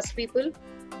doesn't trust people.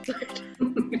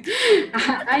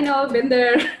 I know, been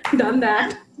there, done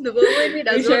that. The Virgo in me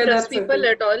does not trust people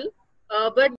at all.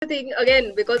 But the thing,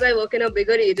 again, because I work in a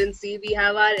bigger agency, we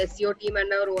have our SEO team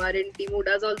and our ORN team who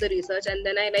does all the research, and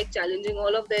then I like challenging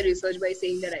all of their research by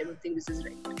saying that I don't think this is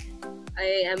right.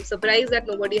 I am surprised that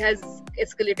nobody has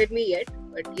escalated me yet,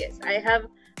 but yes, I have.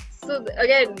 So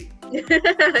again,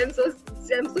 I'm so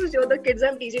sure the kids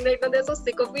I'm teaching right now, they're so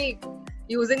sick of me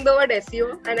using the word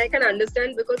SEO, and I can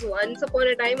understand, because once upon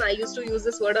a time I used to use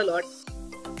this word a lot.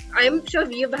 I'm sure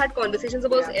we have had conversations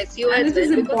about SEO and as well. It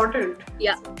is important.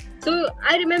 Yeah. So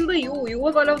I remember you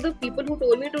were one of the people who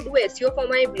told me to do SEO for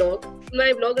my blog.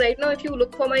 My blog right now, if you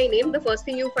look for my name, the first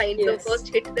thing you find, the first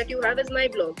hit that you have is my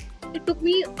blog. It took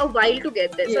me a while to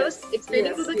get there. So I was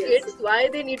explaining to the kids why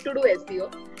they need to do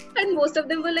SEO. And most of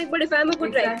them were like, but if I'm a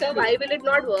good writer, why will it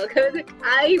not work? I was like,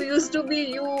 I used to be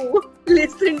you.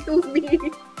 Listen to me.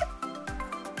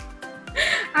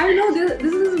 I know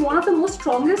this is one of the most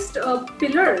strongest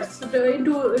pillars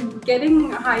into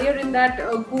getting higher in that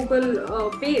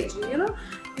Google page.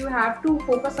 You have to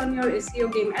focus on your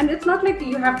SEO game, and it's not like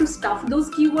you have to stuff those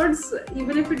keywords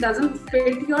even if it doesn't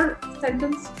fit your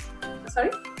sentence.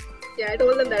 Sorry? Yeah, I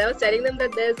told them that. I was telling them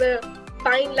that there's a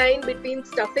fine line between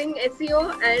stuffing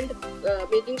SEO and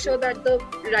making sure that the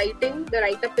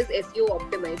write-up is SEO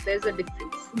optimized. There's a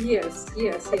difference. Yes.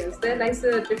 There lies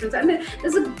a difference, and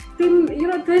there's a thin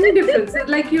difference.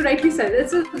 Like you rightly said,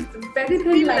 it's a very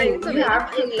thin line. It's a very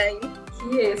thin line.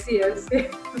 Yes.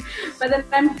 But then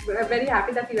I'm very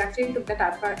happy that you actually took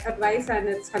that advice, and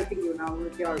it's helping you now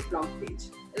with your blog page.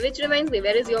 Which reminds me,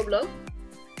 where is your blog?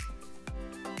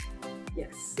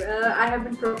 Yes, I have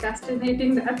been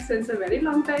procrastinating that since a very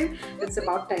long time. It's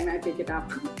about time I pick it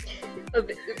up.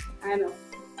 I know.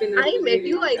 I met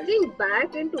you, I think,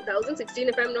 back in 2016,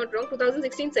 if I'm not wrong.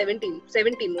 2016, 17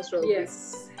 most probably.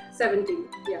 Yes, 17.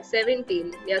 Yeah.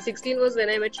 17. Yeah, 16 was when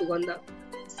I met Shugandha.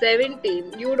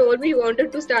 17. You told me you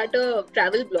wanted to start a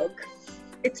travel blog.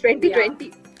 It's 2020.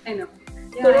 Yeah, I know.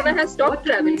 Yeah, Corona has stopped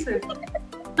traveling.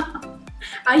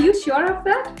 Are you sure of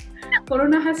that?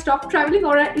 Corona has stopped traveling,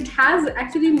 or it has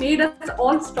actually made us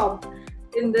all stop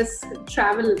in this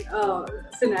travel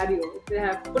scenario? They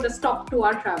have put a stop to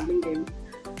our traveling game.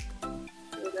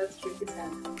 So that's really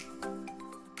sad.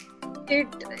 It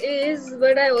is,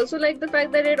 but I also like the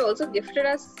fact that it also gifted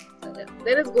us.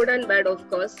 There is good and bad, of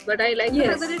course, but I like the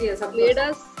fact that it made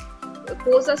us,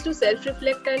 forced us to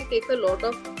self-reflect and take a lot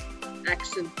of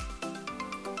action.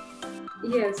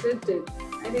 Yes, it did.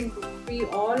 I think we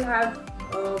all have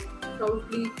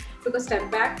probably took a step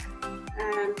back,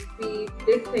 and we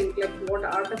did think like, what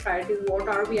are the priorities, what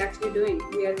are we actually doing?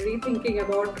 We are rethinking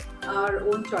about our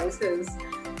own choices.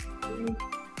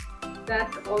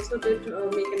 That also did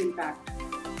make an impact.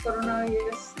 Corona,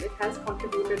 yes, it has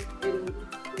contributed in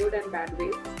good and bad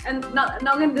ways. And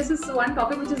now again, this is one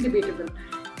topic which is debatable.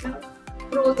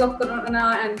 Pros of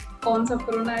Corona and cons of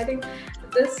Corona. I think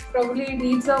this probably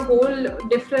needs a whole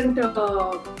different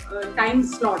time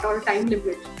slot or time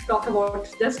limit to talk about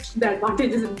just the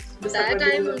advantages and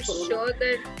disadvantages I'm of Corona. sure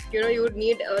that you would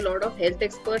need a lot of health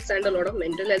experts and a lot of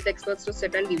mental health experts to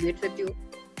sit and debate with you,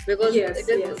 because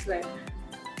Yes, right.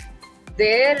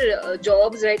 their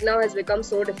jobs right now has become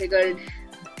so difficult.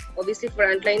 Obviously,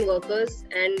 frontline workers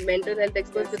and mental health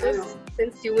experts, Yes, I because know.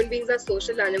 since human beings are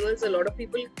social animals, a lot of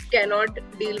people cannot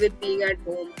deal with being at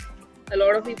home. A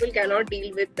lot of people cannot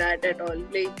deal with that at all.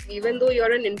 Like, even though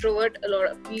you're an introvert, a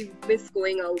lot of we miss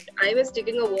going out. I miss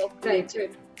taking a walk. Right.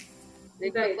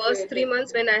 Like Right, the first right, 3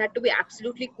 months when I had to be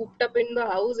absolutely cooped up in the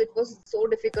house, it was so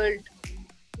difficult.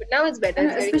 But now it's better.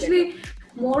 And It's getting especially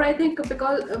more, I think,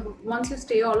 because once you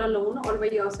stay all alone, all by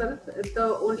yourself,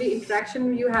 the only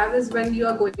interaction you have is when you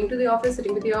are going to the office,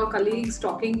 sitting with your colleagues,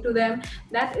 talking to them.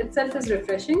 That itself is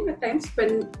refreshing at times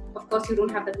when, of course, you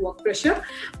don't have that work pressure.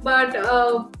 But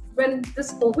when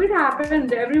this COVID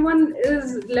happened, everyone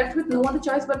is left with no other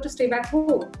choice but to stay back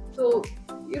home. So,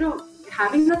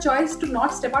 having a choice to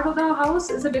not step out of the house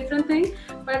is a different thing,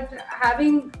 but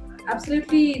having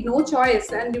absolutely no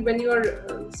choice, and when you are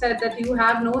said that you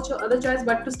have no other choice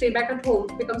but to stay back at home,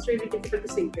 it becomes really difficult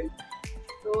to sink in.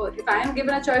 So if I am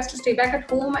given a choice to stay back at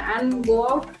home and go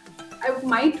out, I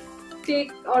might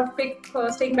pick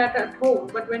staying back at home,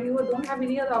 but when you don't have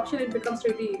any other option, it becomes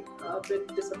really a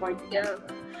bit disappointing. Yeah.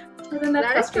 So then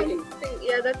that's frustrating.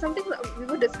 That's something we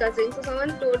were discussing. So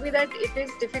someone told me that it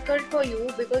is difficult for you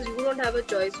because you don't have a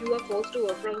choice. You are forced to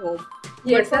work from home.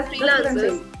 Yes, but for that's what I'm freelancers,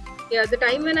 saying. the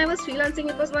time when I was freelancing,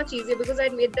 it was much easier because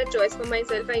I'd made that choice for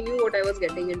myself. I knew what I was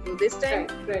getting into this time.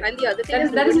 Right. And the other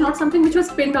thing that is not something which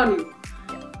was pinned on you.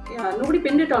 Yeah, nobody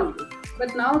pinned it on you.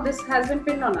 But now this has been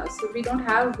pinned on us. So we don't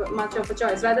have much of a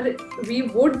choice. Rather, we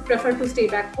would prefer to stay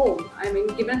back home. I mean,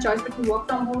 given a choice between work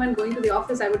from home and going to the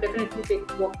office, I would definitely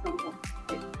take work from home.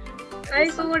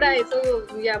 So would I. So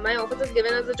yeah, my office has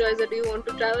given us the choice that do you want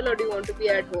to travel or do you want to be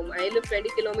at home. I live 20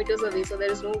 kilometers away, so there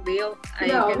is no way of I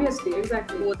can obviously,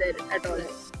 exactly. go there at all.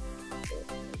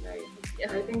 Right.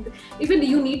 Yeah, I think even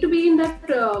you need to be in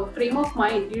that frame of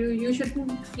mind. You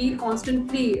shouldn't feel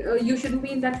constantly. You shouldn't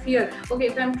be in that fear. Okay,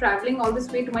 if I'm traveling all this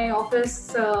way to my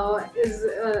office,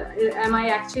 am I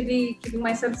actually keeping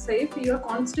myself safe? You're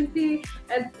constantly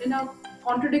in a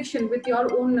contradiction with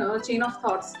your own chain of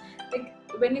thoughts. Like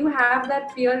when you have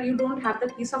that fear, you don't have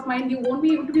that peace of mind. You won't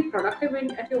be able to be productive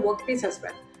at your workplace as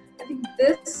well. I think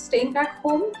this staying back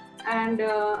home and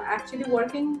actually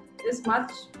working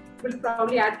will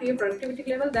probably add to your productivity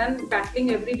level than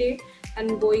battling every day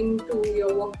and going to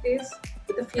your workplace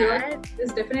with a fear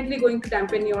is definitely going to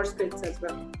dampen your spirits as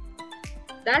well.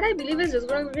 That I believe is just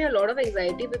going to give me a lot of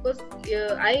anxiety because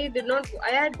I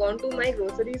had gone to my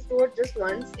grocery store just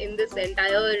once in this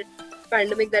entire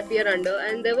pandemic that we are under,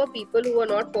 and there were people who are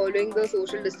not following the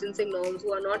social distancing norms,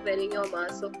 who are not wearing your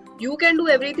mask. So you can do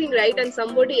everything right and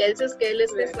somebody else's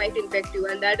carelessness might infect you,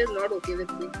 and that is not okay with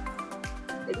me.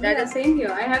 Same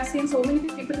here. I have seen so many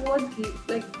people who are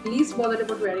least bothered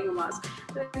about wearing a mask.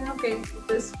 Okay,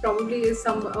 this probably is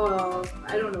some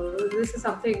I don't know, this is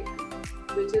something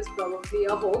which is probably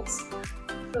a hoax.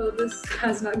 So this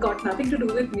has got nothing to do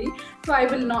with me. So I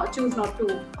will choose not to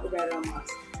wear a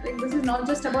mask. Like, this is not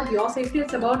just about your safety,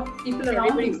 it's about people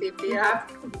around you. Safety, you have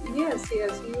to, yes,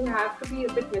 you have to be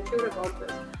a bit mature about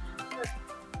this.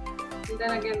 But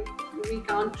then again, we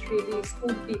can't really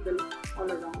spook people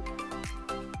all around.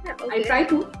 Yeah, okay. I try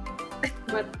to,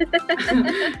 but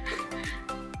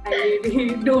I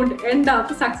really don't end up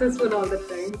successful all the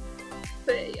time.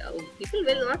 People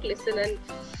will not listen, and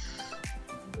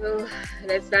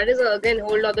that is again a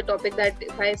whole other topic that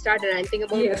if I start ranting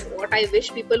about what I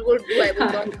wish people would do, I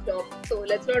will not stop. So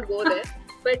let's not go there.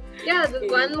 But yeah,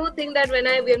 one more thing that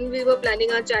when we were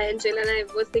planning our chai and chill, and I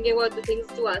was thinking about the things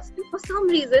to ask you, for some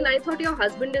reason I thought your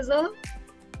husband is a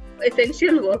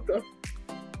essential worker.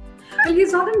 Well,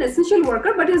 he's not an essential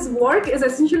worker, but his work is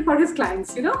essential for his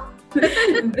clients,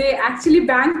 They actually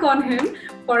bank on him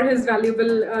for his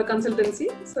valuable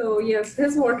consultancy. So yes,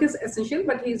 his work is essential,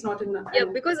 but he's not in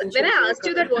because when I asked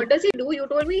you that what does he do, you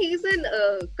told me he's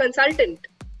a consultant.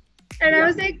 And I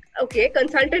was like, okay,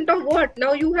 consultant of what?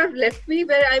 Now you have left me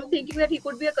where I'm thinking that he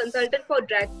could be a consultant for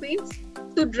drag queens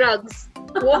to drugs.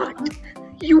 What?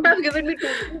 You have given me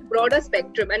too broad a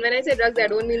spectrum. And when I say drugs, I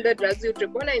don't mean the drugs you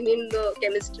trip on, I mean the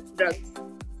chemist drugs.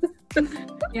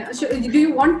 Yeah, sure. Do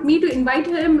you want me to invite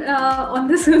him on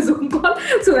this Zoom call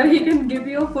so that he can give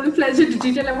you a full-fledged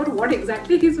detail about what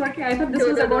exactly he's working? I thought this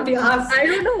was about yours. I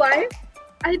don't know why.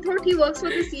 I thought he works for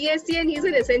the CSC and he's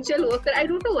an essential worker. I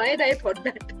don't know why I thought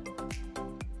that.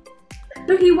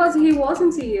 No, he was in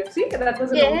CEFC. That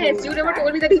was a long time Yes, you never back.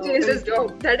 told me that he changed his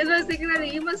job. That is why I was thinking that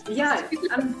he must. Yeah,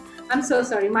 I'm so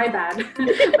sorry, my bad.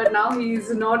 But now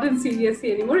he's not in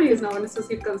CESC anymore. He is now an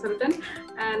associate consultant,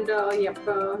 and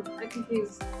I think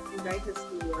he's right his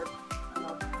work a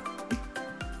lot.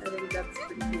 I think that's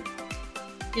pretty cool.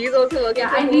 He's also working. Yeah,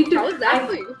 from I home. need to- How's that I-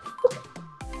 for you?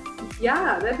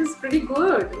 Yeah, that is pretty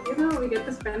good. You know, we get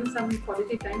to spend some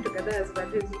quality time together as well.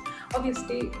 He's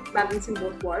obviously balancing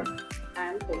both work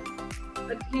and home.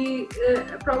 But he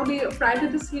probably prior to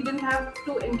this he didn't have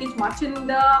to engage much in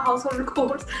the household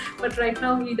chores. But right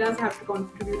now he does have to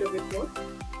contribute a bit more.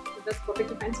 So that's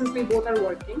perfectly fine since we both are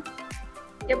working.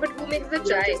 Yeah, but who makes the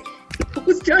chai?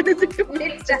 Whose turn is it to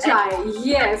make chai? Chai,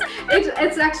 yes.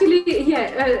 It's actually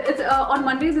it's on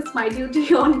Mondays it's my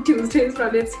duty. On Tuesdays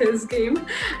probably it's his game,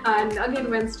 and again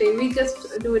Wednesday we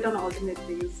just do it on alternate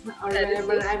days or That is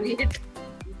whenever so I'm. sweet.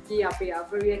 Yeah.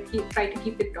 But we try to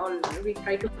keep it all. We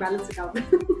try to balance it out.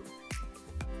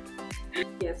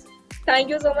 Yes. Thank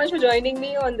you so much for joining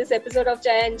me on this episode of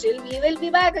Chai and Chill. We will be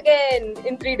back again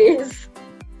in 3 days.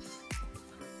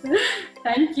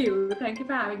 Thank you. Thank you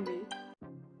for having me.